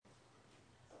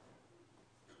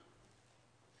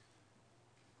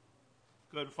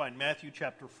Go ahead and find Matthew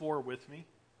chapter 4 with me.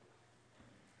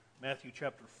 Matthew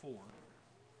chapter 4.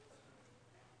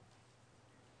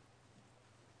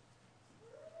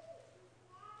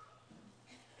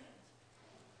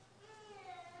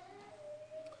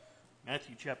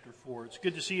 Matthew chapter 4. It's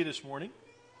good to see you this morning.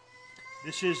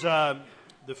 This is the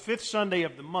fifth Sunday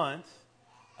of the month,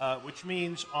 which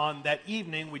means on that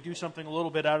evening we do something a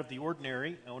little bit out of the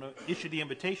ordinary. I want to issue the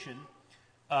invitation.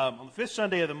 On the fifth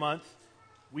Sunday of the month,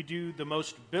 we do the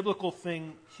most biblical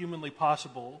thing humanly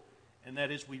possible, and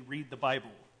that is we read the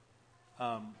Bible.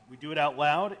 We do it out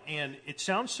loud, and it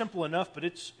sounds simple enough, but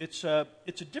it's a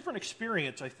different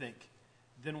experience, I think,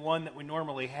 than one that we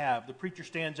normally have. The preacher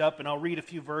stands up, and I'll read a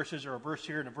few verses, or a verse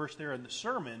here and a verse there in the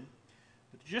sermon.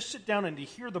 But to just sit down and to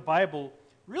hear the Bible,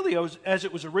 really as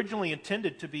it was originally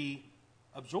intended to be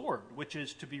absorbed, which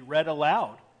is to be read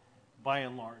aloud, by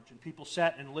and large. And people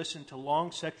sat and listened to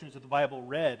long sections of the Bible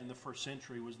read in the first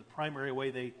century was the primary way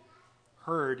they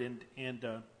heard and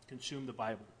consumed the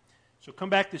Bible. So come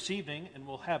back this evening and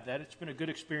we'll have that. It's been a good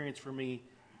experience for me,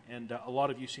 and a lot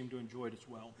of you seem to enjoy it as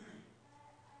well.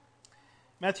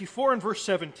 Matthew 4 and verse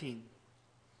 17.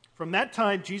 From that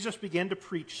time Jesus began to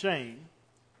preach, saying,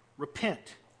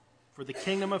 "Repent, for the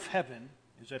kingdom of heaven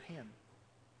is at hand."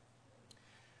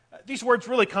 These words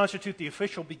really constitute the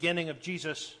official beginning of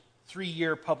Jesus'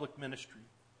 3-year public ministry.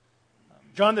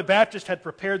 John the Baptist had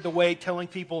prepared the way, telling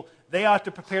people they ought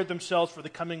to prepare themselves for the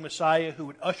coming Messiah who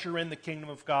would usher in the kingdom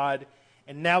of God.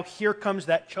 And now here comes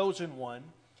that chosen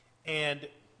one. And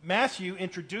Matthew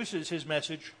introduces his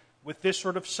message with this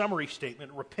sort of summary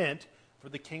statement: repent, for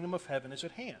the kingdom of heaven is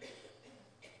at hand.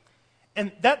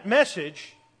 And that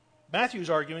message, Matthew's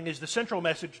arguing, is the central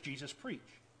message Jesus preached.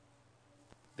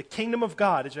 The kingdom of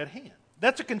God is at hand.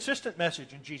 That's a consistent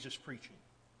message in Jesus' preaching.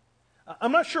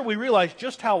 I'm not sure we realize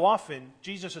just how often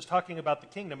Jesus is talking about the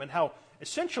kingdom and how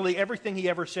essentially everything he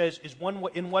ever says is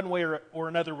in one way or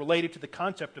another related to the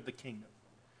concept of the kingdom.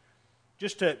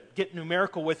 Just to get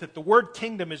numerical with it, the word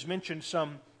kingdom is mentioned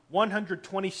some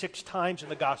 126 times in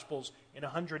the Gospels in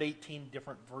 118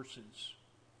 different verses.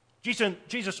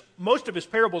 Jesus, most of his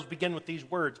parables begin with these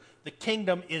words: the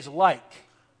kingdom is like.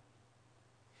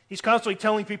 He's constantly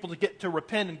telling people to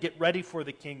repent and get ready for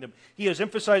the kingdom. He is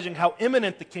emphasizing how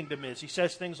imminent the kingdom is. He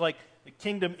says things like, the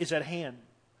kingdom is at hand.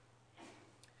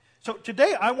 So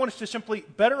today I want us to simply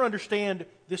better understand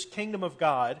this kingdom of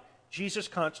God Jesus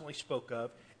constantly spoke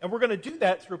of, and we're going to do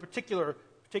that through a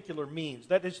particular means.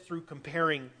 That is through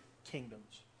comparing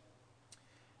kingdoms.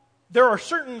 There are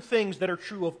certain things that are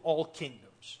true of all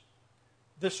kingdoms.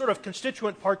 The sort of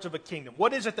constituent parts of a kingdom.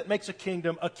 What is it that makes a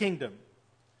kingdom a kingdom?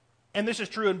 And this is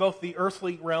true in both the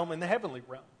earthly realm and the heavenly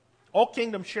realm. All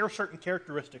kingdoms share certain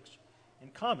characteristics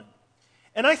in common.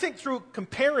 And I think through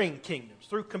comparing kingdoms,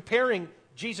 through comparing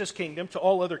Jesus' kingdom to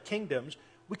all other kingdoms,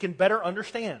 we can better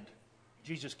understand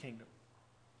Jesus' kingdom.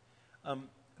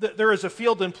 There is a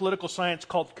field in political science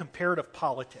called comparative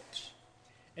politics.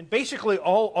 And basically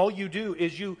all you do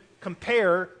is you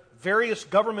compare various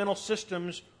governmental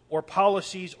systems or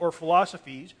policies or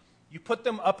philosophies. You put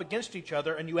them up against each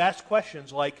other and you ask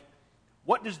questions like,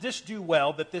 what does this do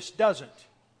well that this doesn't?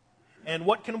 And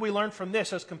what can we learn from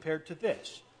this as compared to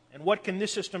this? And what can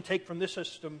this system take from this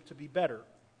system to be better?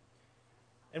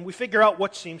 And we figure out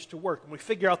what seems to work, and we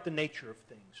figure out the nature of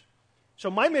things.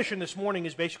 So my mission this morning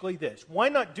is basically this: why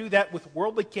not do that with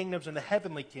worldly kingdoms and the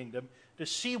heavenly kingdom to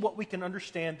see what we can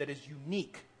understand that is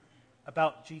unique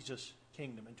about Jesus'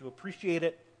 kingdom, and to appreciate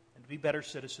it and to be better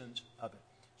citizens of it.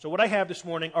 So what I have this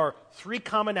morning are 3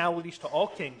 commonalities to all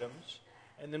kingdoms,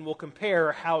 and then we'll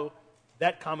compare how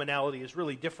that commonality is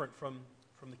really different from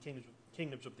the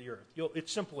kingdoms of the earth.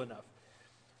 It's simple enough.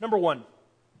 Number 1,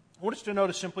 I want us to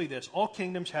notice simply this: all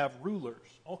kingdoms have rulers.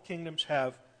 All kingdoms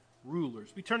have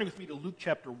rulers. Be turning with me to Luke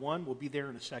chapter 1. We'll be there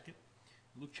in a second.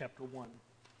 Luke chapter 1.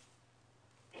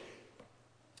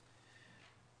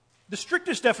 The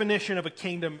strictest definition of a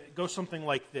kingdom goes something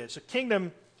like this: a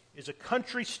kingdom is a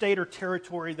country, state, or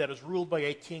territory that is ruled by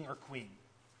a king or queen.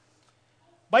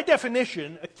 By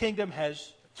definition, a kingdom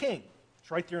has a king.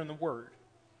 It's right there in the Word.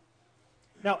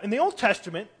 Now, in the Old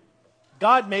Testament,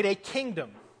 God made a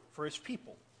kingdom for His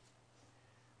people.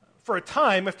 For a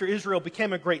time, after Israel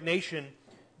became a great nation,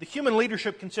 the human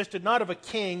leadership consisted not of a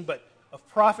king, but of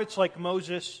prophets like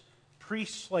Moses,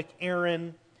 priests like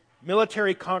Aaron,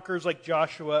 military conquerors like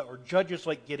Joshua, or judges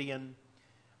like Gideon.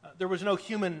 There was no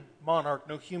human monarch,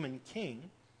 no human king.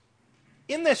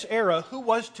 In this era, who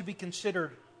was to be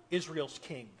considered Israel's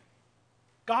king?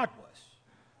 God was.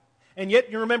 And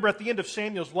yet, you remember at the end of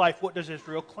Samuel's life, what does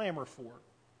Israel clamor for?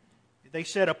 They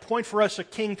said, appoint for us a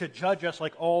king to judge us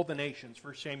like all the nations,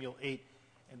 1 Samuel 8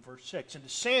 in verse 6. And to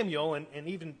Samuel, and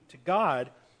even to God,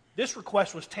 this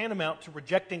request was tantamount to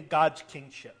rejecting God's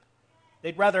kingship.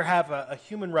 They'd rather have a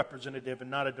human representative and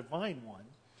not a divine one.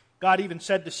 God even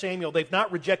said to Samuel, they've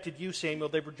not rejected you, Samuel,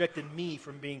 they've rejected me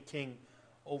from being king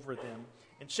over them.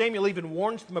 And Samuel even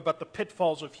warns them about the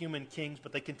pitfalls of human kings,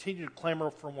 but they continue to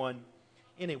clamor for one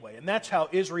anyway. And that's how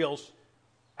Israel's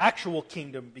actual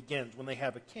kingdom begins, when they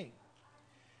have a king.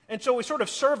 And so we sort of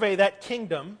survey that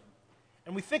kingdom,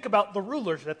 and we think about the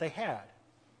rulers that they had.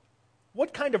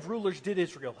 What kind of rulers did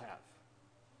Israel have?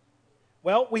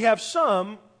 Well, we have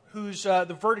some whose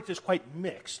the verdict is quite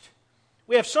mixed.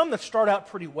 We have some that start out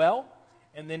pretty well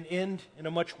and then end in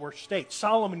a much worse state.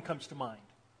 Solomon comes to mind.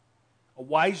 A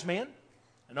wise man,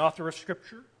 an author of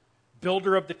Scripture,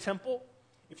 builder of the temple.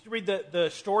 If you read the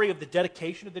story of the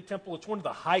dedication of the temple, it's one of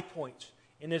the high points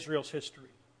in Israel's history.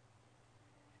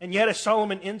 And yet, as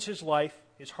Solomon ends his life,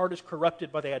 his heart is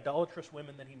corrupted by the idolatrous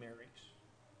women that he marries.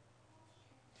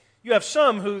 You have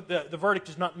some who the verdict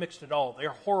is not mixed at all. They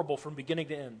are horrible from beginning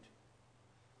to end.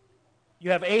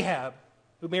 You have Ahab,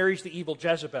 who marries the evil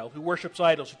Jezebel, who worships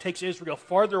idols, who takes Israel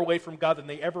farther away from God than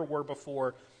they ever were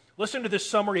before. Listen to this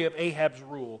summary of Ahab's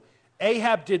rule.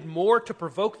 Ahab did more to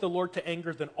provoke the Lord to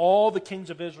anger than all the kings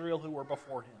of Israel who were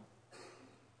before him.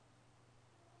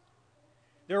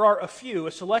 There are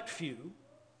a select few,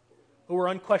 who are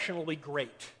unquestionably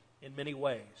great in many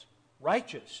ways.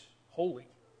 Righteous, holy,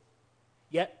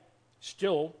 yet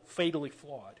still fatally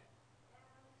flawed.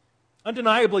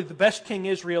 Undeniably, the best king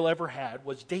Israel ever had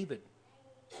was David.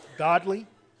 Godly,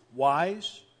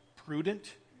 wise,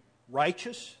 prudent,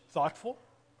 righteous, thoughtful.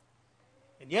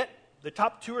 And yet, the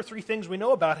top 2 or 3 things we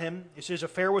know about him is his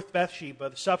affair with Bathsheba,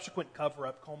 the subsequent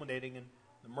cover-up culminating in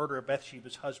the murder of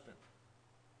Bathsheba's husband.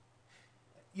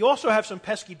 You also have some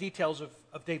pesky details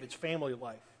of David's family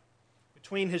life.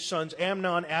 Between his sons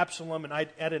Amnon, Absalom, and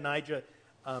Adonijah,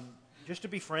 just to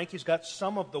be frank, he's got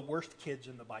some of the worst kids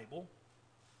in the Bible.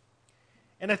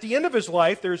 And at the end of his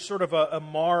life, there's sort of a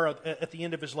mar at the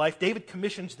end of his life. David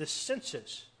commissions this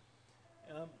census,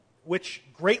 which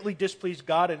greatly displeased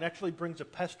God and actually brings a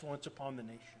pestilence upon the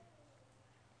nation.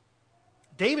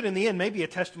 David, in the end, may be a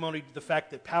testimony to the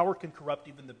fact that power can corrupt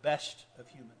even the best of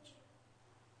humans.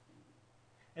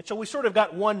 And so we sort of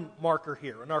got one marker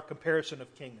here in our comparison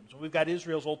of kingdoms. We've got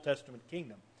Israel's Old Testament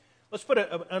kingdom. Let's put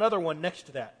another one next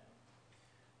to that.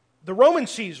 The Roman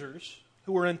Caesars,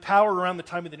 who were in power around the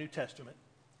time of the New Testament,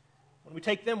 when we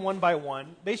take them one by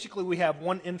one, basically we have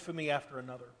one infamy after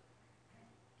another.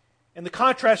 And the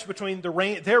contrast between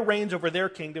their reigns over their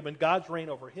kingdom and God's reign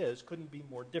over his couldn't be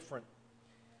more different.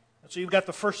 And so you've got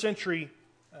the first century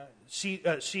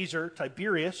Caesar,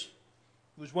 Tiberius,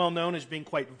 who was well known as being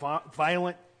quite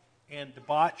violent and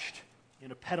debauched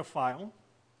and a pedophile.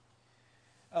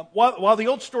 While the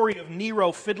old story of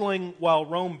Nero fiddling while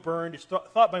Rome burned is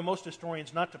thought by most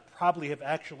historians not to probably have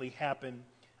actually happened,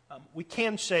 we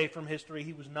can say from history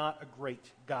he was not a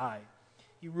great guy.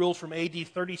 He ruled from AD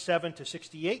 37 to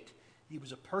 68. He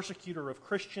was a persecutor of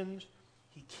Christians.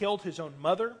 He killed his own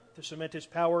mother to cement his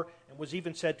power and was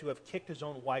even said to have kicked his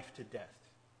own wife to death.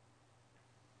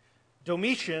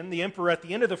 Domitian, the emperor at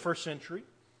the end of the first century,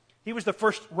 he was the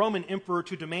first Roman emperor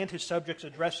to demand his subjects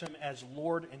address him as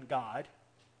Lord and God.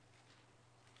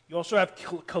 You also have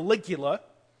Caligula,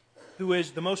 who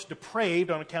is the most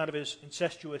depraved on account of his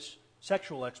incestuous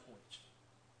sexual exploits.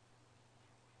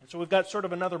 And so we've got sort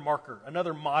of another marker,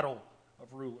 another model of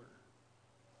ruler.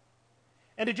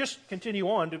 And to just continue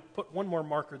on, to put one more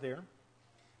marker there,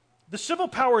 the civil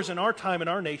powers in our time in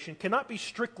our nation cannot be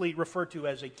strictly referred to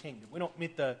as a kingdom. We don't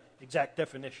meet the exact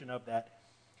definition of that.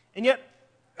 And yet,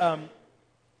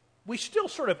 we still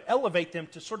sort of elevate them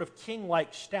to sort of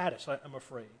king-like status, I'm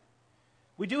afraid.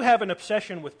 We do have an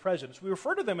obsession with presidents. We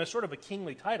refer to them as sort of a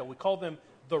kingly title. We call them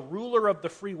the ruler of the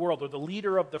free world or the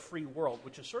leader of the free world,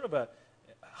 which is sort of a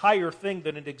higher thing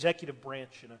than an executive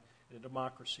branch in a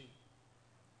democracy.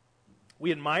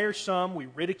 We admire some, we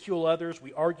ridicule others,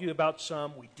 we argue about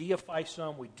some, we deify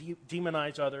some, we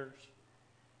demonize others,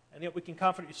 and yet we can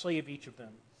confidently say of each of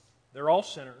them, they're all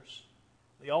sinners,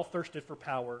 they all thirsted for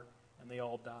power, and they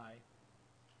all die.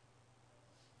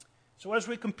 So as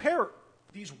we compare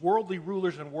these worldly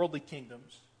rulers and worldly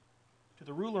kingdoms to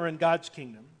the ruler in God's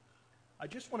kingdom, I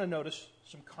just want to notice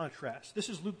some contrast. This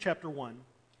is Luke chapter 1.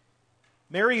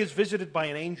 Mary is visited by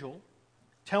an angel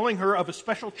telling her of a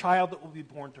special child that will be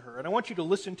born to her. And I want you to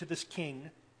listen to this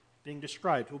king being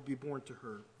described who will be born to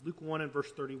her. Luke 1 and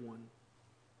verse 31.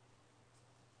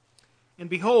 And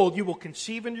behold, you will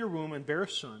conceive in your womb and bear a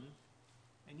son,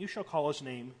 and you shall call his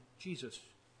name Jesus.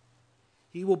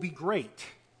 He will be great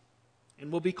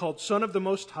and will be called Son of the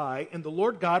Most High, and the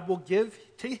Lord God will give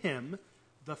to him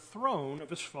the throne of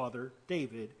his father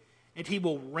David, and he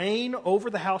will reign over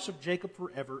the house of Jacob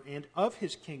forever, and of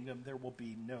his kingdom there will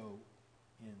be no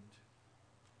end.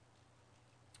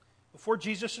 Before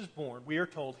Jesus is born, we are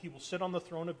told he will sit on the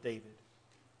throne of David,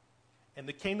 and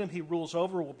the kingdom he rules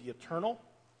over will be eternal,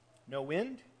 no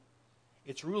end.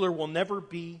 Its ruler will never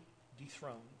be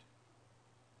dethroned.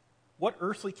 What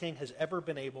earthly king has ever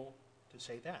been able to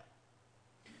say that?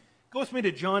 Go with me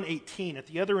to John 18. At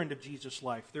the other end of Jesus'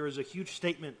 life, there is a huge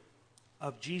statement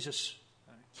of Jesus'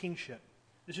 kingship.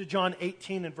 This is John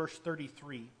 18 and verse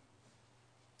 33.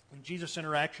 In Jesus'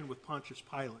 interaction with Pontius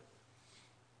Pilate.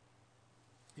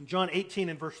 In John 18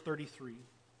 and verse 33.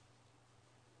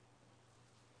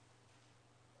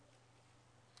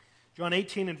 John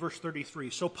 18 and verse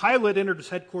 33. So Pilate entered his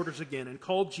headquarters again and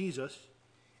called Jesus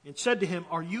and said to him,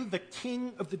 "Are you the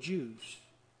king of the Jews?"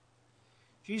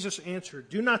 Jesus answered,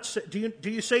 Do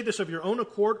you say this of your own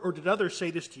accord, or did others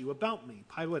say this to you about me?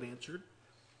 Pilate answered,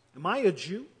 Am I a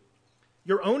Jew?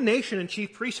 Your own nation and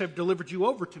chief priests have delivered you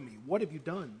over to me. What have you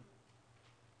done?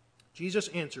 Jesus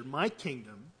answered, My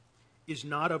kingdom is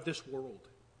not of this world.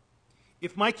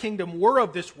 If my kingdom were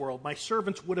of this world, my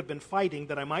servants would have been fighting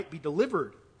that I might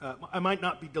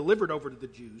not be delivered over to the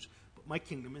Jews, but my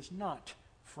kingdom is not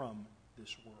from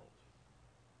this world.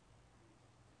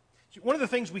 See, one of the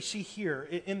things we see here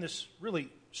in this really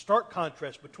stark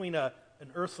contrast between an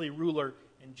earthly ruler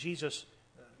and Jesus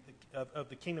of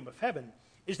the kingdom of heaven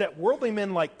is that worldly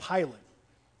men like Pilate,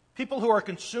 people who are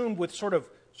consumed with sort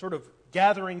of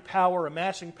gathering power,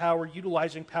 amassing power,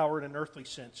 utilizing power in an earthly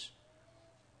sense,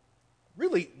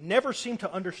 really never seem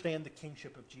to understand the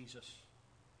kingship of Jesus.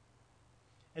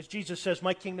 As Jesus says,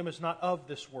 my kingdom is not of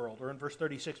this world, or in verse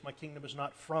 36, my kingdom is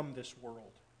not from this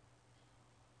world.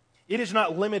 It is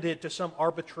not limited to some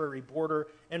arbitrary border,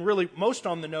 and really most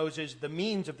on the nose is the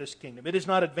means of this kingdom. It is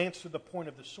not advanced to the point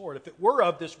of the sword. If it were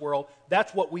of this world,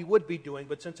 that's what we would be doing,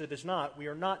 but since it is not, we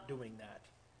are not doing that.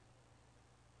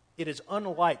 It is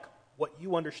unlike what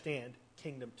you understand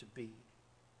kingdom to be.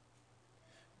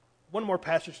 One more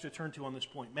passage to turn to on this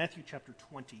point, Matthew chapter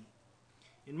 20.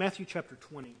 In Matthew chapter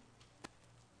 20,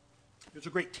 there's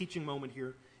a great teaching moment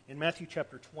here in Matthew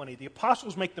chapter 20. The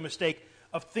apostles make the mistake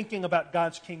of thinking about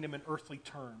God's kingdom in earthly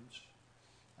terms.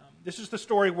 This is the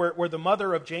story where the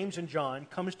mother of James and John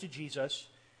comes to Jesus,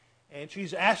 and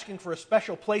she's asking for a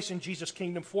special place in Jesus'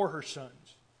 kingdom for her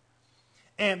sons.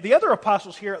 And the other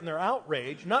apostles hear it in their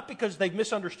outrage, not because they've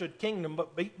misunderstood kingdom,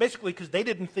 but basically because they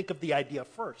didn't think of the idea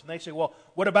first. And they say, well,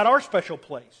 what about our special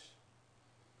place?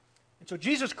 And so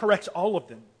Jesus corrects all of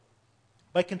them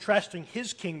by contrasting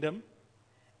his kingdom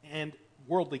and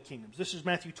worldly kingdoms. This is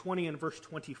Matthew 20 and verse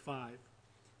 25.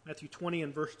 Matthew 20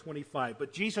 and verse 25.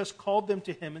 But Jesus called them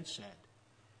to him and said,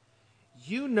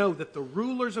 You know that the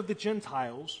rulers of the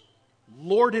Gentiles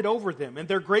lord it over them, and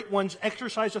their great ones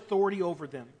exercise authority over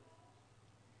them.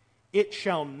 It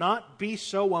shall not be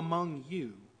so among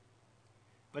you,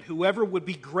 but whoever would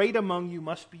be great among you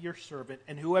must be your servant,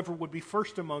 and whoever would be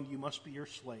first among you must be your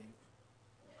slave.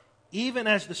 Even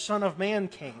as the Son of Man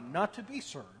came, not to be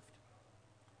served,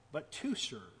 but to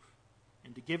serve,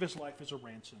 and to give his life as a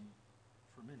ransom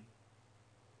for many.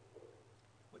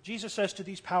 What Jesus says to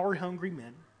these power-hungry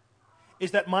men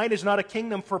is that mine is not a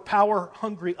kingdom for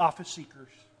power-hungry office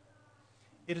seekers.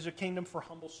 It is a kingdom for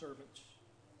humble servants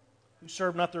who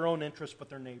serve not their own interests but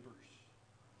their neighbors.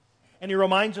 And he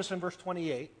reminds us in verse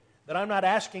 28 that I'm not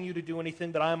asking you to do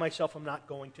anything that I myself am not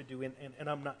going to do and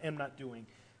am not doing.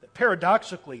 That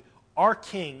paradoxically, our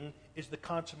king is the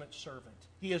consummate servant.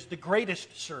 He is the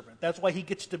greatest servant. That's why he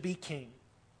gets to be king.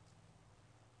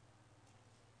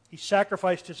 He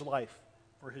sacrificed his life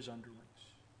for his underlings.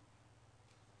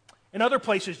 In other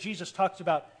places, Jesus talks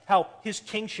about how his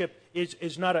kingship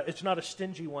is not a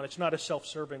stingy one. It's not a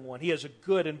self-serving one. He is a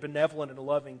good and benevolent and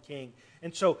loving king.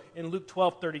 And so in Luke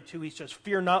 12:32, he says,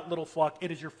 Fear not, little flock, it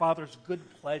is your Father's good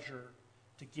pleasure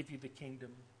to give you the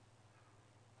kingdom.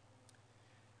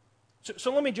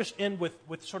 So let me just end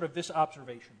with sort of this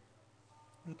observation.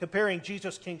 In comparing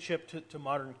Jesus' kingship to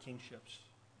modern kingships.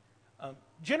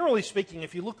 Generally speaking,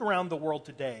 if you look around the world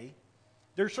today,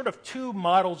 there's sort of two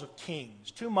models of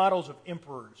kings, two models of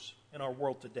emperors in our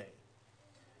world today.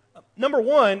 Number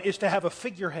one is to have a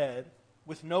figurehead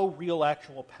with no real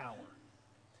actual power.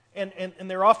 And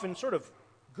they're often sort of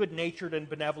good-natured and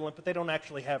benevolent, but they don't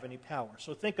actually have any power.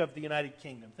 So think of the United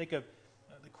Kingdom. Think of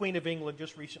the Queen of England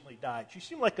just recently died. She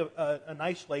seemed like a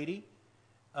nice lady.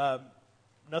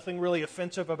 Nothing really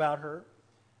offensive about her.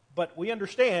 But we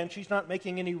understand she's not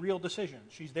making any real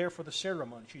decisions. She's there for the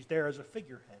ceremony. She's there as a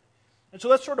figurehead. And so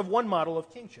that's sort of one model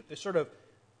of kingship, this sort of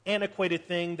antiquated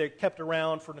thing they're kept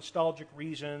around for nostalgic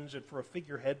reasons and for a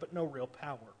figurehead, but no real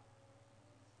power.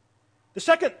 The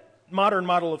second modern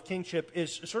model of kingship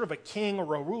is sort of a king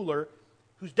or a ruler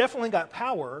who's definitely got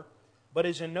power, but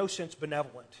is in no sense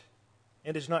benevolent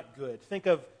and is not good. Think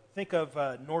of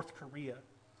North Korea,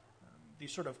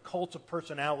 these sort of cults of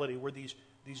personality where these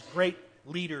great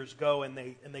leaders go and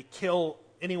they kill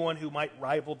anyone who might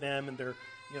rival them, and they're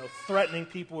threatening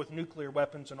people with nuclear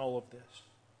weapons and all of this.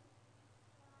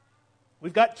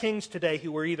 We've got kings today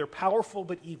who are either powerful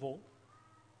but evil,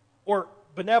 or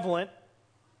benevolent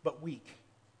but weak.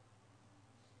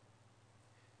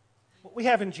 What we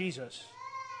have in Jesus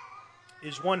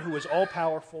is one who is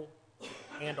all-powerful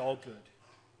and all good.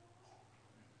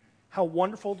 How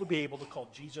wonderful to be able to call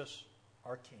Jesus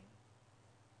our King.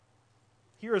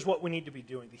 Here is what we need to be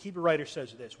doing. The Hebrew writer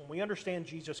says this: when we understand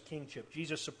Jesus' kingship,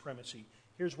 Jesus' supremacy,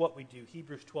 here's what we do.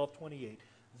 Hebrews 12:28.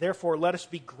 Therefore, let us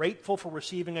be grateful for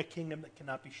receiving a kingdom that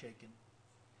cannot be shaken.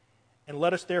 And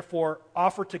let us therefore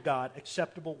offer to God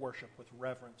acceptable worship with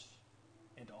reverence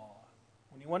and awe.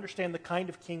 When you understand the kind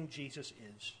of king Jesus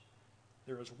is,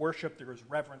 there is worship, there is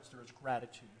reverence, there is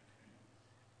gratitude.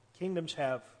 Kingdoms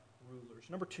have rulers.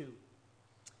 Number two,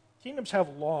 kingdoms have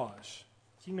laws.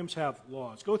 Kingdoms have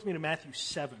laws. Go with me to Matthew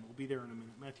 7. We'll be there in a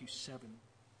minute. Matthew 7.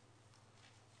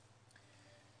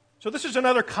 So this is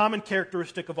another common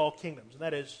characteristic of all kingdoms, and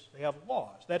that is they have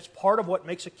laws. That's part of what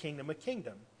makes a kingdom a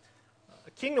kingdom. A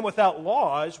kingdom without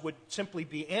laws would simply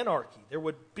be anarchy. There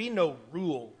would be no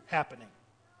rule happening.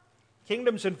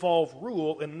 Kingdoms involve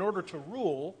rule, and in order to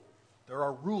rule, there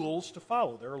are rules to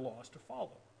follow. There are laws to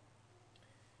follow.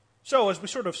 So as we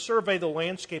sort of survey the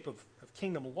landscape of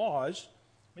kingdom laws,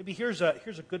 maybe here's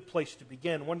a good place to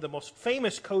begin. One of the most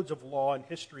famous codes of law in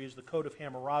history is the Code of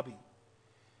Hammurabi.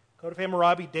 The Code of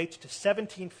Hammurabi dates to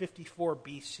 1754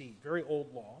 BC, very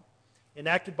old law,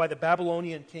 enacted by the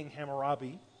Babylonian king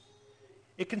Hammurabi.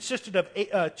 It consisted of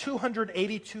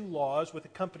 282 laws with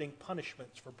accompanying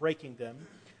punishments for breaking them.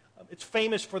 It's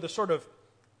famous for the sort of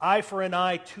eye for an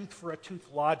eye, tooth for a tooth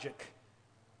logic.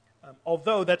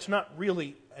 Although that's not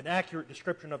really an accurate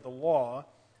description of the law,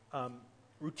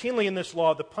 routinely in this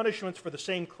law, the punishments for the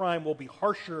same crime will be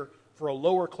harsher for a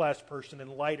lower class person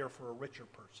and lighter for a richer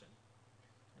person.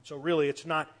 And so really it's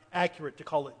not accurate to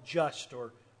call it just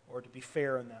or to be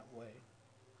fair in that way.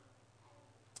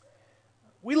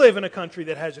 We live in a country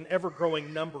that has an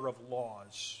ever-growing number of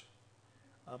laws.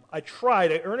 I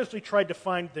earnestly tried to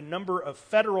find the number of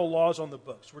federal laws on the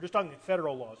books. We're just talking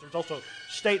federal laws. There's also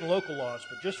state and local laws,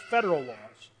 but just federal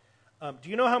laws. Do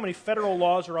you know how many federal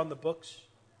laws are on the books?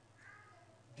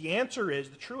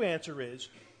 The true answer is,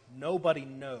 nobody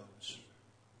knows.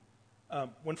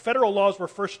 When federal laws were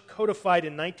first codified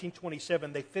in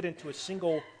 1927, they fit into a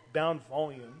single bound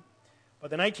volume. By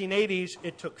the 1980s,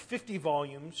 it took 50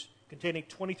 volumes containing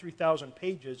 23,000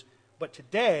 pages, but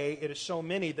today it is so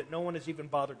many that no one has even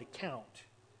bothered to count.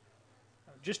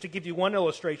 Just to give you one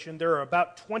illustration, there are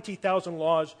about 20,000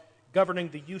 laws governing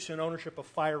the use and ownership of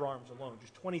firearms alone.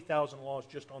 Just 20,000 laws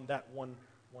just on that one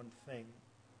thing.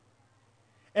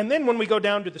 And then when we go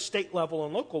down to the state level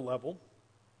and local level,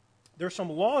 there are some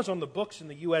laws on the books in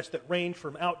the U.S. that range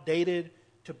from outdated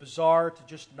to bizarre to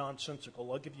just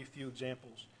nonsensical. I'll give you a few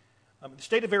examples. In the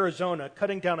state of Arizona,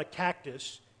 cutting down a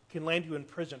cactus can land you in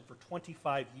prison for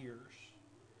 25 years.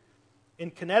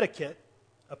 In Connecticut,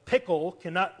 a pickle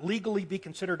cannot legally be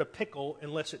considered a pickle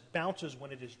unless it bounces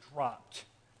when it is dropped.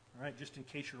 All right, just in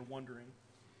case you're wondering.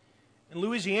 In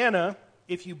Louisiana,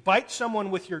 if you bite someone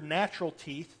with your natural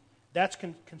teeth, that's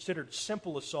considered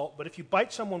simple assault. But if you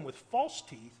bite someone with false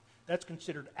teeth, that's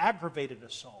considered aggravated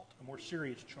assault, a more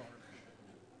serious charge.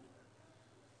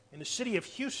 In the city of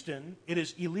Houston, it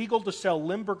is illegal to sell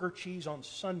Limburger cheese on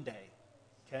Sunday.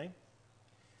 Okay?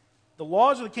 The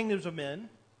laws of the kingdoms of men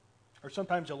are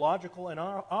sometimes illogical and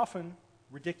are often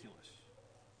ridiculous.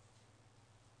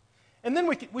 And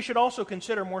then we should also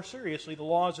consider more seriously the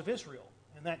laws of Israel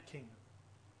and that kingdom.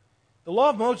 The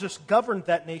law of Moses governed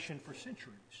that nation for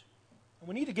centuries. And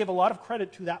we need to give a lot of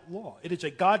credit to that law. It is a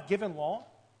God-given law.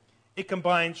 It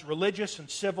combines religious and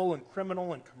civil and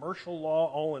criminal and commercial law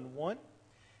all in one.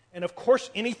 And of course,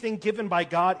 anything given by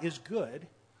God is good.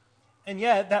 And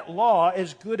yet, that law,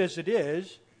 as good as it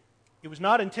is, it was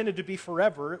not intended to be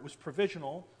forever. It was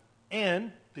provisional.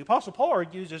 And the Apostle Paul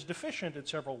argues is deficient in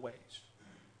several ways.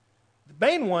 The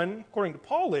main one, according to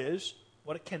Paul, is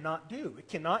what it cannot do. It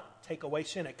cannot take away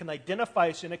sin. It can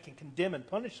identify sin. It can condemn and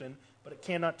punish sin, but it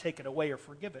cannot take it away or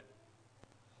forgive it.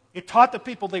 It taught the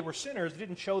people they were sinners. It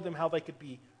didn't show them how they could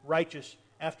be righteous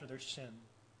after their sin.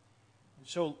 And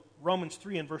so Romans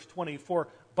 3 and verse 20, for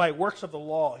by works of the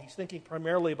law, he's thinking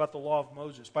primarily about the law of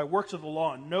Moses. By works of the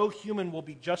law, no human will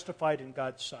be justified in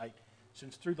God's sight,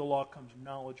 since through the law comes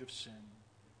knowledge of sin.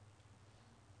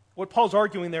 What Paul's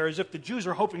arguing there is if the Jews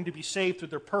are hoping to be saved through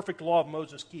their perfect law of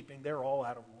Moses keeping, they're all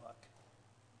out of luck.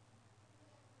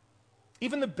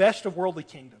 Even the best of worldly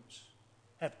kingdoms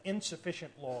have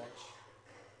insufficient laws.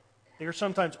 They are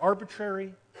sometimes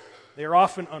arbitrary, they are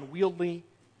often unwieldy,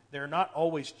 they are not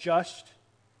always just,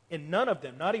 and none of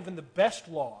them, not even the best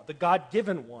law, the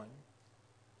God-given one,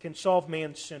 can solve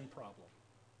man's sin problem.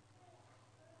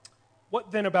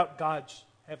 What then about God's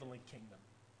heavenly kingdom?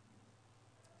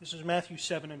 This is Matthew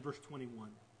 7 and verse 21.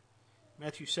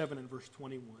 Matthew 7 and verse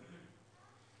 21.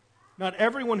 Not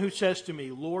everyone who says to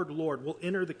me, Lord, Lord, will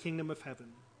enter the kingdom of heaven,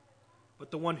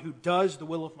 but the one who does the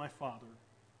will of my Father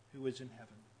who is in heaven.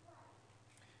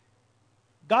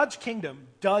 God's kingdom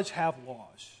does have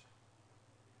laws.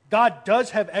 God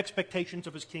does have expectations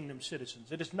of his kingdom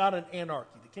citizens. It is not an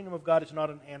anarchy. The kingdom of God is not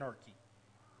an anarchy.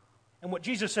 And what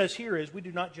Jesus says here is we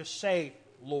do not just say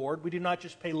Lord. We do not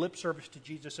just pay lip service to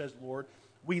Jesus as Lord.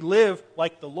 We live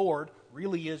like the Lord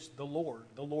really is the Lord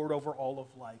over all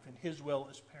of life, and his will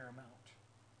is paramount.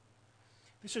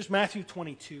 This is Matthew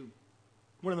 22,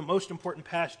 one of the most important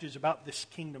passages about this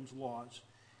kingdom's laws.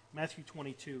 Matthew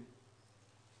 22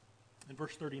 and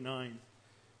verse 39.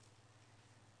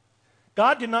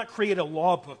 God did not create a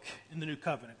law book in the new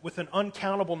covenant with an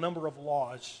uncountable number of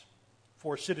laws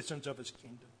for citizens of his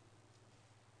kingdom.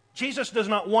 Jesus does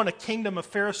not want a kingdom of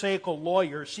Pharisaical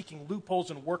lawyers seeking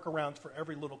loopholes and workarounds for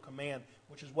every little command,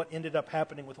 which is what ended up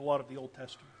happening with a lot of the Old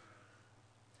Testament.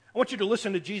 I want you to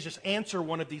listen to Jesus answer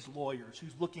one of these lawyers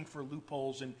who's looking for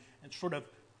loopholes and sort of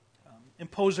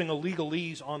imposing a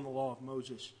legalese on the law of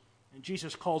Moses. And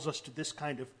Jesus calls us to this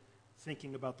kind of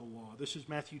thinking about the law. This is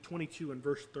Matthew 22 and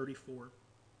verse 34.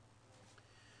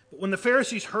 But when the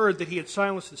Pharisees heard that he had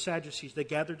silenced the Sadducees, they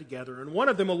gathered together, and one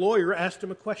of them, a lawyer, asked him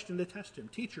a question to test him.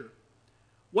 Teacher,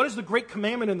 what is the great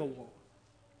commandment in the law?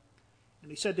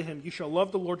 And he said to him, you shall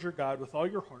love the Lord your God with all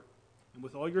your heart, and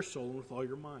with all your soul, and with all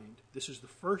your mind. This is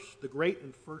the great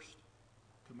and first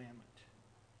commandment.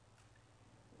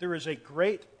 There is a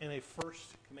great and a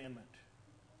first commandment.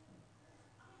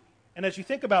 And as you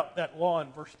think about that law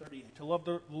in verse 38, to love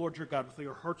the Lord your God with all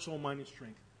your heart, soul, mind, and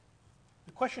strength,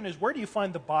 the question is, where do you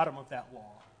find the bottom of that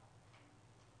law?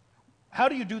 How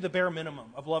do you do the bare minimum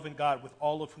of loving God with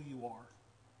all of who you are?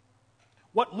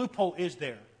 What loophole is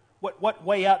there? What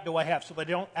way out do I have so that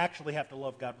I don't actually have to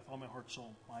love God with all my heart,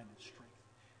 soul, mind, and strength?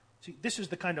 See, this is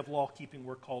the kind of law-keeping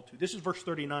we're called to. This is verse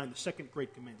 39, the second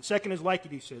great command. The second is like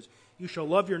it, he says, you shall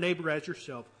love your neighbor as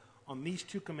yourself. On these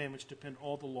two commandments depend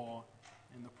all the law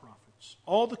and the prophets.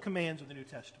 All the commands of the New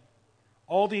Testament,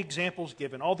 all the examples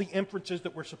given, all the inferences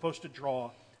that we're supposed to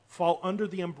draw fall under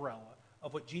the umbrella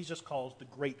of what Jesus calls the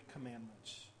great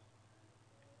commandments.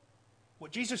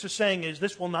 What Jesus is saying is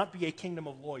this will not be a kingdom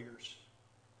of lawyers.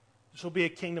 This will be a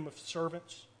kingdom of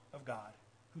servants of God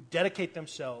who dedicate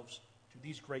themselves to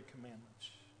these great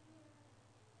commandments.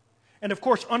 And of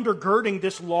course, undergirding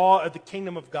this law of the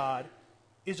kingdom of God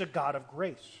is a God of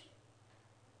grace.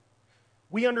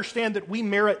 We understand that we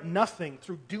merit nothing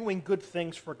through doing good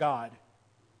things for God,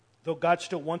 though God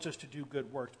still wants us to do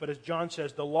good works. But as John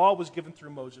says, the law was given through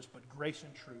Moses, but grace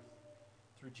and truth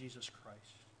through Jesus Christ.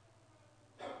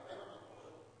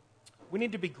 We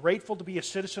need to be grateful to be a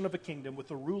citizen of a kingdom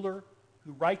with a ruler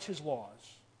who writes his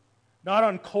laws, not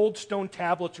on cold stone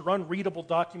tablets or unreadable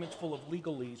documents full of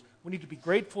legalese. We need to be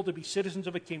grateful to be citizens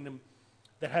of a kingdom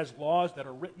that has laws that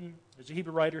are written, as the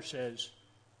Hebrew writer says,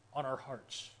 on our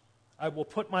hearts. I will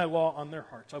put my law on their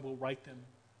hearts. I will write them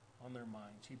on their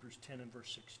minds. Hebrews 10 and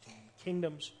verse 16.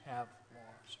 Kingdoms have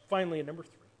laws. Finally, in number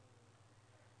 3,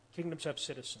 kingdoms have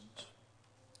citizens.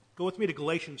 Go with me to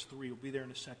Galatians 3. We'll be there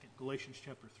in a second. Galatians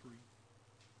chapter 3.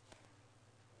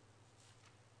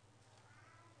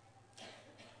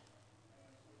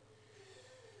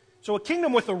 So a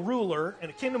kingdom with a ruler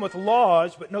and a kingdom with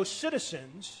laws but no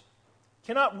citizens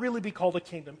cannot really be called a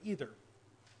kingdom either.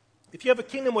 If you have a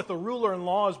kingdom with a ruler and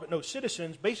laws but no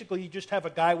citizens, basically you just have a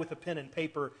guy with a pen and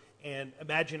paper and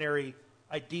imaginary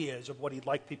ideas of what he'd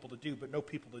like people to do, but no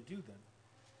people to do them.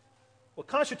 What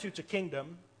constitutes a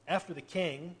kingdom after the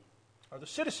king are the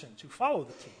citizens who follow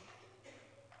the king.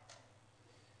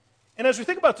 And as we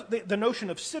think about the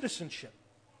notion of citizenship,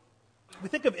 we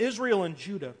think of Israel and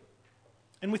Judah,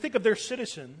 and we think of their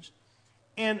citizens,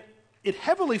 and it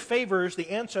heavily favors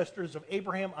the ancestors of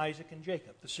Abraham, Isaac, and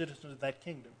Jacob, the citizens of that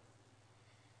kingdom.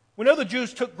 We know the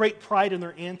Jews took great pride in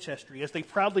their ancestry as they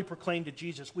proudly proclaimed to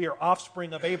Jesus, we are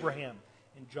offspring of Abraham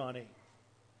in John 8.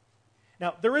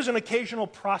 Now, there is an occasional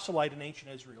proselyte in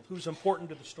ancient Israel who's important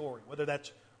to the story, whether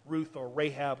that's Ruth or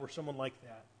Rahab or someone like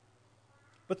that.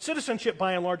 But citizenship,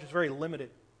 by and large, is very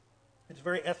limited. It's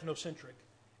very ethnocentric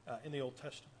in the Old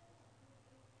Testament.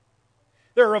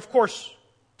 There are, of course,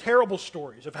 terrible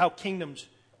stories of how kingdoms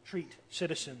treat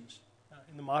citizens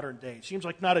in the modern day. It seems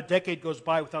like not a decade goes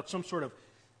by without some sort of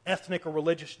ethnic or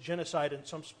religious genocide in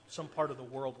some part of the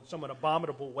world, in some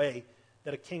abominable way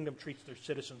that a kingdom treats their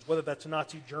citizens, whether that's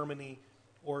Nazi Germany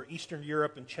or Eastern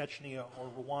Europe and Chechnya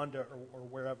or Rwanda or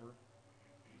wherever.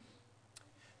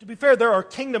 To be fair, there are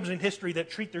kingdoms in history that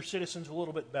treat their citizens a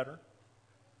little bit better.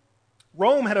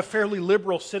 Rome had a fairly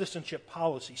liberal citizenship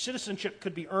policy. Citizenship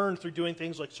could be earned through doing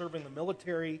things like serving the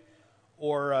military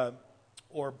or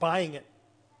buying it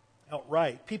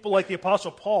outright. People like the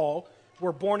Apostle Paul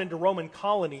were born into Roman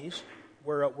colonies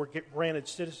were granted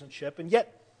citizenship, and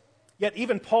yet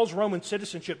even Paul's Roman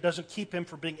citizenship doesn't keep him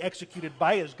from being executed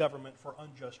by his government for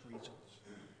unjust reasons.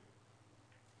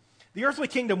 The earthly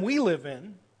kingdom we live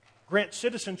in grants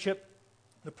citizenship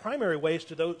the primary ways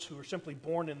to those who are simply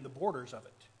born in the borders of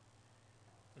it.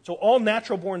 And so all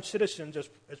natural-born citizens,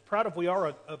 as proud as we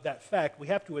are of that fact, we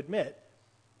have to admit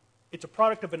it's a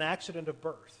product of an accident of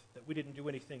birth that we didn't do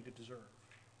anything to deserve.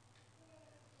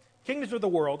 Kingdoms of the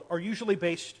world are usually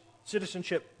base their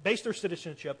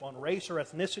citizenship on race or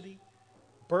ethnicity,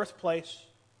 birthplace,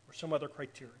 or some other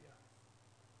criteria.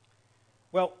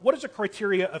 Well, what is a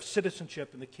criteria of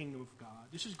citizenship in the kingdom of God?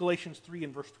 This is Galatians 3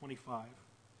 and verse 25.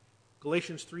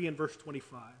 Galatians 3 and verse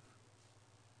 25.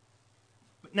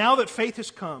 But now that faith has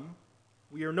come,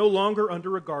 we are no longer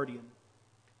under a guardian.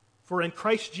 For in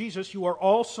Christ Jesus you are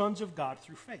all sons of God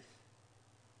through faith.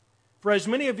 For as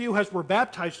many of you as were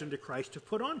baptized into Christ have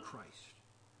put on Christ.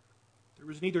 There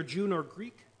is neither Jew nor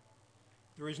Greek.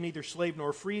 There is neither slave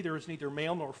nor free. There is neither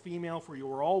male nor female, for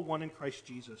you are all one in Christ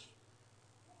Jesus.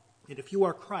 And if you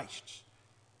are Christ's,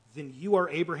 then you are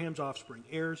Abraham's offspring,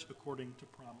 heirs according to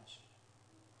promise.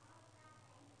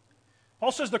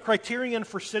 Paul says the criterion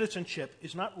for citizenship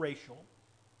is not racial.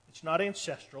 It's not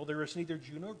ancestral. There is neither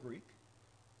Jew nor Greek.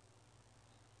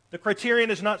 The criterion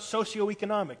is not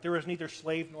socioeconomic. There is neither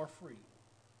slave nor free.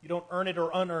 You don't earn it or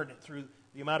unearn it through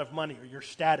the amount of money or your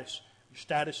status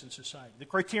in society. The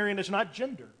criterion is not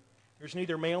gender. There's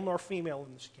neither male nor female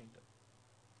in this kingdom.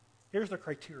 Here's the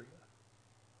criteria.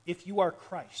 If you are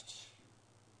Christ's,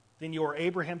 then you are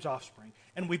Abraham's offspring.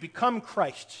 And we become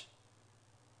Christ's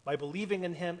by believing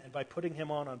in him and by putting him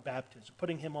on baptism.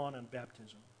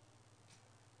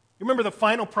 You remember the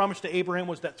final promise to Abraham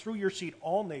was that through your seed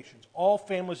all nations, all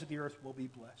families of the earth will be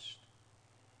blessed.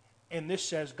 And this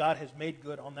says God has made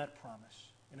good on that promise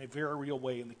in a very real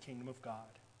way in the kingdom of God.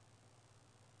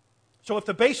 So if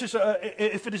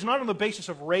it is not on the basis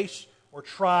of race or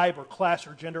tribe or class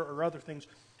or gender or other things,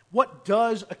 what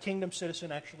does a kingdom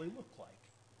citizen actually look like?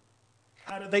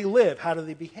 How do they live? How do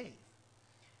they behave?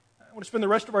 I want to spend the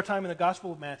rest of our time in the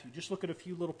Gospel of Matthew. Just look at a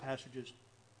few little passages.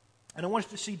 And I want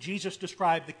us to see Jesus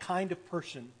describe the kind of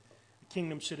person a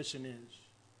kingdom citizen is.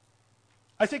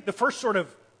 I think the first sort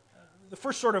of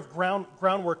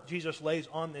groundwork Jesus lays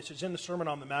on this is in the Sermon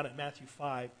on the Mount at Matthew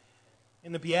 5,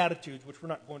 in the Beatitudes, which we're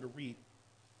not going to read.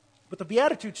 But the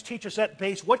Beatitudes teach us at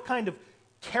base what kind of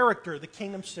character the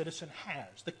kingdom citizen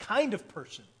has, the kind of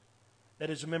person that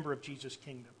is a member of Jesus'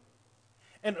 kingdom.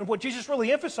 And what Jesus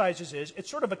really emphasizes is it's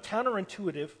sort of a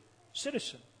counterintuitive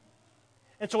citizen.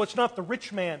 And so it's not the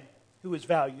rich man who is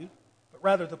valued, but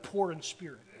rather the poor in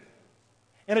spirit.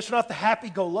 And it's not the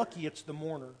happy-go-lucky, it's the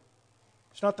mourner.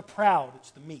 It's not the proud,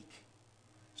 it's the meek.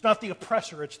 It's not the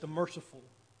oppressor, it's the merciful.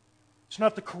 It's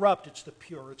not the corrupt, it's the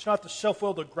pure. It's not the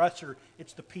self-willed aggressor,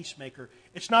 it's the peacemaker.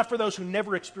 It's not for those who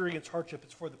never experience hardship,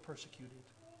 it's for the persecuted.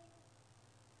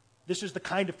 This is the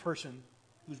kind of person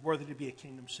who's worthy to be a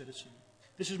kingdom citizen.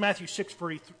 This is Matthew 6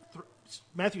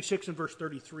 and verse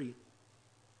 33.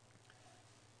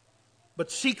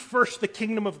 But seek first the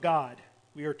kingdom of God,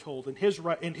 we are told, and his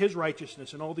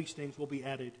righteousness, and all these things will be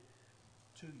added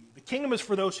to you. The kingdom is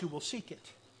for those who will seek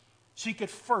it. Seek it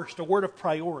first, a word of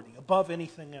priority, above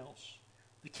anything else.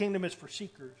 The kingdom is for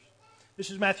seekers.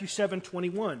 This is Matthew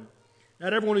 7:21.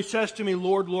 Not everyone who says to me,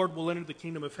 Lord, Lord, will enter the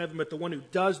kingdom of heaven, but the one who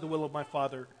does the will of my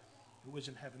Father who is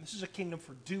in heaven. This is a kingdom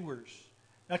for doers,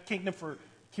 not kingdom for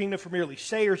merely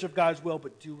sayers of God's will,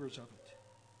 but doers of it.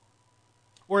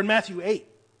 Or in Matthew 8.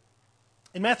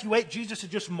 In Matthew 8, Jesus had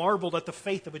just marveled at the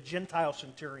faith of a Gentile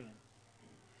centurion.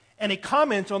 And he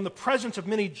comments on the presence of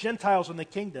many Gentiles in the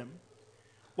kingdom,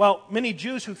 while many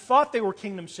Jews who thought they were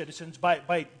kingdom citizens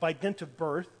by dint of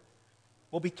birth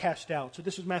will be cast out. So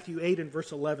this is Matthew 8 and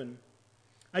verse 11.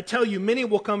 I tell you, many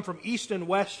will come from east and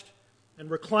west and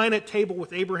recline at table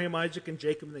with Abraham, Isaac, and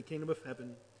Jacob in the kingdom of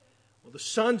heaven. Well, the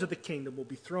sons of the kingdom will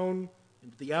be thrown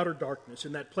into the outer darkness.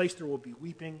 In that place there will be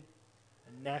weeping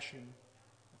and gnashing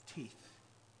of teeth.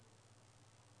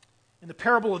 In the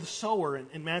parable of the sower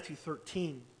in Matthew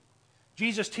 13,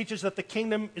 Jesus teaches that the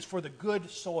kingdom is for the good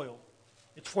soil.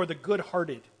 It's for the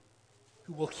good-hearted,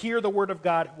 who will hear the word of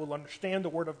God, who will understand the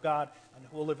word of God, and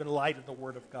who will live in light of the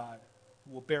word of God,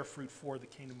 who will bear fruit for the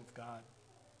kingdom of God.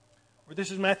 Or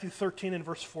this is Matthew 13 and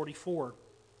verse 44.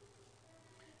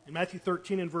 In Matthew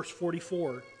 13 and verse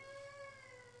 44,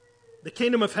 the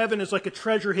kingdom of heaven is like a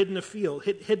treasure hidden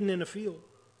in a field,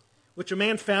 which a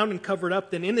man found and covered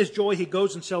up. Then in his joy he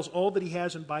goes and sells all that he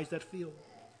has and buys that field.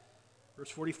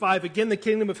 Verse 45, again, the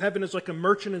kingdom of heaven is like a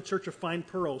merchant in search of fine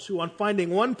pearls, who on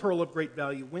finding one pearl of great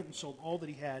value went and sold all that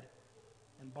he had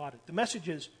and bought it. The message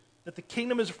is that the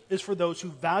kingdom is for those who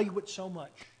value it so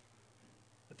much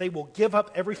that they will give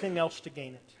up everything else to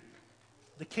gain it.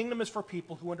 The kingdom is for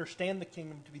people who understand the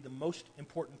kingdom to be the most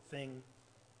important thing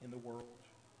in the world.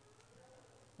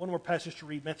 One more passage to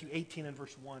read, Matthew 18 and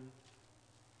verse 1.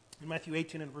 In Matthew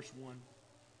 18 and verse 1,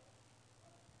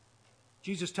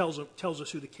 Jesus tells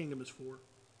us who the kingdom is for.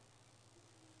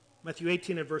 Matthew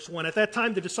 18 and verse 1. At that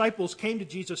time the disciples came to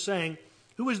Jesus saying,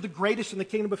 "Who is the greatest in the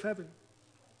kingdom of heaven?"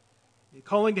 And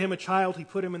calling to him a child, he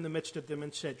put him in the midst of them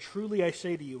and said, "Truly I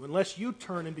say to you, unless you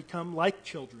turn and become like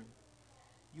children,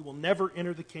 you will never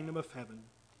enter the kingdom of heaven.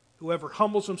 Whoever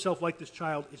humbles himself like this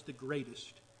child is the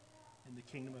greatest in the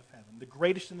kingdom of heaven." The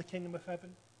greatest in the kingdom of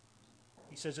heaven?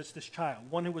 He says it's this child,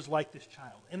 one who was like this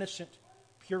child, innocent,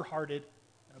 pure-hearted,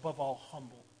 and above all,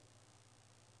 humble.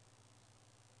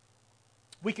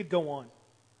 We could go on.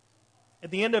 At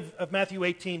the end of Matthew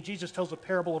 18, Jesus tells a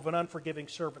parable of an unforgiving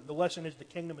servant. The lesson is the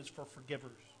kingdom is for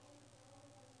forgivers.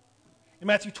 In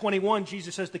Matthew 21,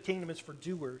 Jesus says the kingdom is for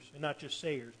doers and not just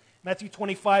sayers. Matthew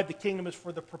 25, the kingdom is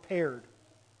for the prepared.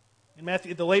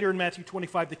 Later in Matthew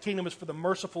 25, the kingdom is for the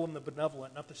merciful and the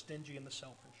benevolent, not the stingy and the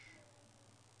selfish.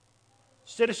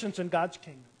 Citizens in God's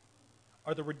kingdom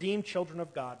are the redeemed children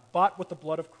of God, bought with the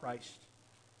blood of Christ,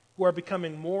 who are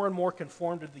becoming more and more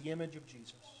conformed to the image of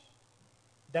Jesus.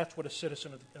 That's what a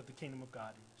citizen of the kingdom of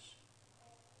God is.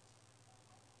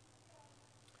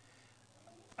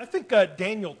 I think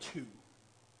Daniel 2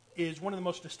 is one of the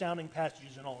most astounding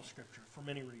passages in all of Scripture for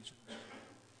many reasons.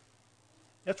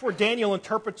 That's where Daniel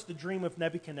interprets the dream of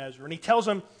Nebuchadnezzar, and he tells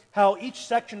him how each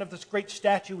section of this great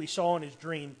statue he saw in his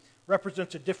dream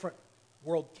represents a different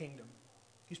world kingdom.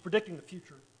 He's predicting the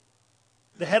future.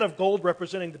 The head of gold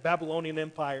representing the Babylonian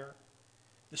Empire,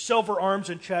 the silver arms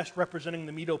and chest representing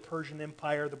the Medo-Persian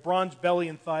Empire, the bronze belly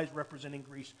and thighs representing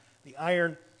Greece, the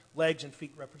iron legs and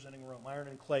feet representing Rome, iron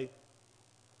and clay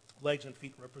legs and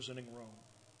feet representing Rome.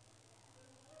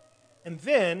 And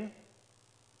then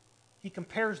he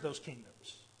compares those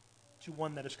kingdoms to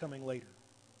one that is coming later.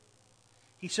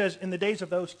 He says, in the days of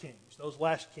those kings, those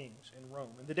last kings in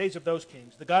Rome, in the days of those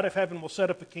kings, the God of heaven will set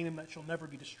up a kingdom that shall never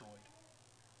be destroyed.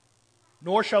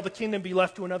 Nor shall the kingdom be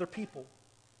left to another people.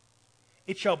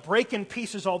 It shall break in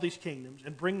pieces all these kingdoms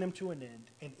and bring them to an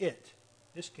end, and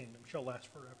this kingdom, shall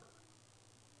last forever.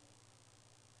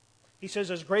 He says,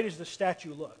 as great as the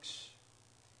statue looks,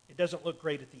 it doesn't look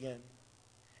great at the end.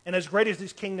 And as great as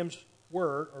these kingdoms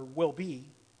were or will be,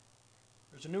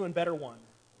 there's a new and better one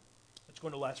that's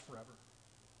going to last forever.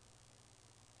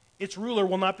 Its ruler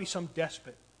will not be some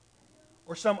despot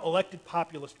or some elected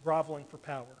populist groveling for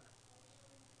power.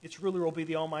 Its ruler will be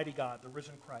the Almighty God, the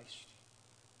risen Christ.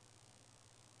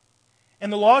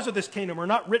 And the laws of this kingdom are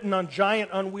not written on giant,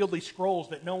 unwieldy scrolls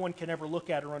that no one can ever look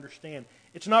at or understand.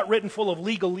 It's not written full of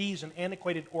legalese and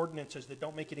antiquated ordinances that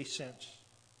don't make any sense.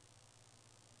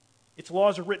 Its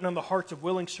laws are written on the hearts of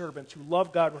willing servants who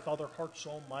love God with all their heart,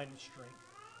 soul, mind, and strength.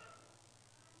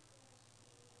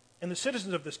 And the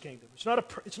citizens of this kingdom,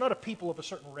 it's not a people of a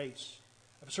certain race,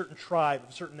 of a certain tribe, of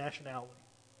a certain nationality.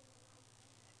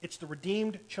 It's the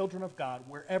redeemed children of God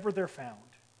wherever they're found,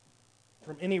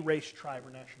 from any race, tribe,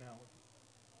 or nationality.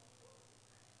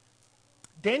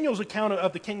 Daniel's account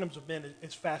of the kingdoms of men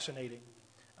is fascinating.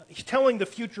 He's telling the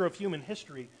future of human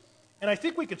history. And I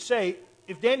think we could say,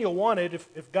 if Daniel wanted,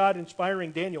 if God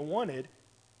inspiring Daniel wanted,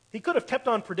 he could have kept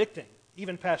on predicting,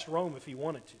 even past Rome if he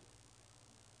wanted to.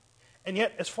 And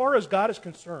yet, as far as God is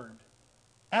concerned,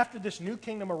 after this new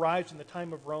kingdom arrives in the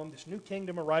time of Rome, this new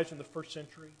kingdom arrives in the first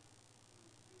century,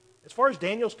 as far as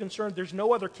Daniel's concerned, there's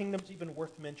no other kingdoms even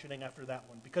worth mentioning after that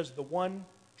one, because the one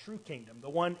true kingdom, the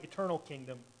one eternal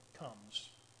kingdom, comes.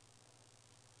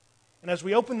 And as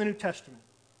we open the New Testament,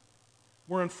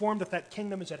 we're informed that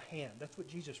kingdom is at hand. That's what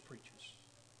Jesus preaches.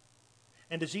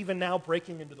 And is even now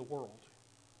breaking into the world.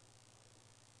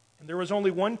 And there is only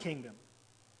one kingdom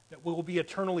that we will be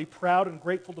eternally proud and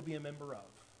grateful to be a member of,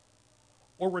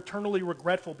 or eternally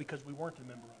regretful because we weren't a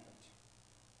member of it.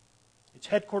 Its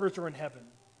headquarters are in heaven,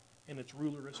 and its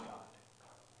ruler is God.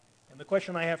 And the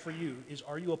question I have for you is,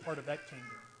 are you a part of that kingdom?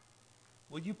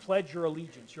 Will you pledge your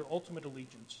allegiance, your ultimate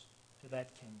allegiance, to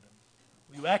that kingdom?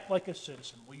 Will you act like a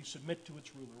citizen? Will you submit to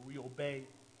its ruler? Will you obey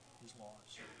his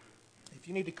laws? If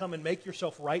you need to come and make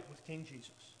yourself right with King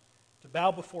Jesus, to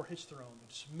bow before his throne and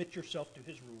to submit yourself to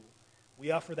his rule,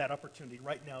 we offer that opportunity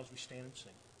right now as we stand and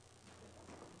sing.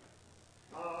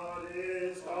 God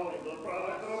is calling the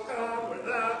prodigal, come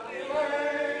without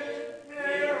delay.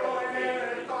 Hear, O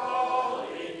hear,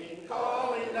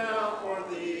 calling now for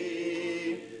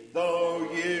thee. Though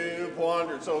you've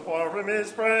wandered so far from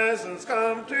his presence,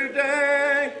 come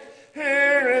today.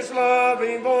 Hear his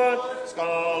loving voice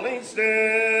calling still.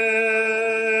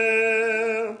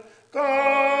 Calling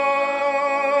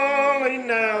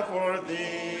now for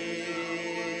thee.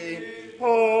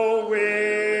 Oh,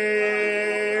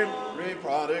 weary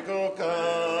prodigal, come.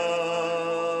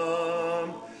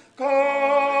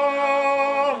 Calling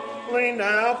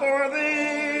now for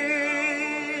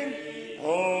thee.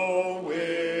 Oh,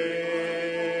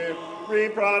 weary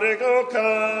prodigal, come.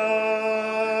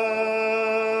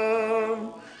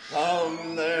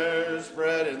 Come, there's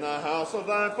bread in the house of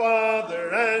thy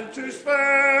Father, and to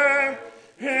spare.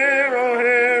 Hear, O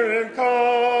hear him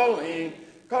calling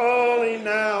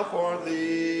now for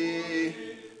thee.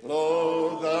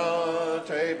 Lo, the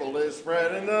table is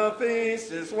spread and the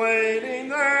feast is waiting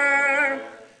there.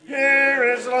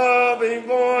 Hear his loving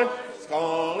voice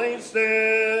calling still.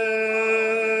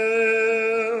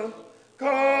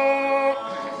 Calling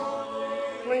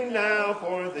now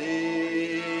for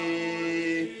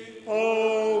thee.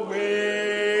 O weary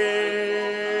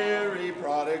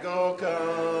prodigal, come.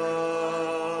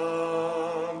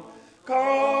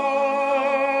 Calling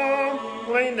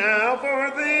now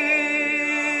for thee.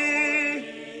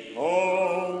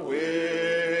 O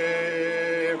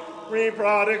weary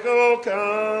prodigal, come.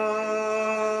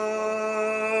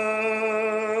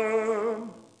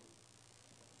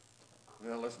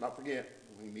 Well, let's not forget,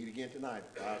 we meet again tonight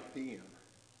at 5 p.m.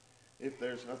 If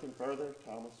there's nothing further,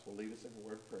 Thomas will lead us in a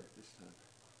word of prayer this time.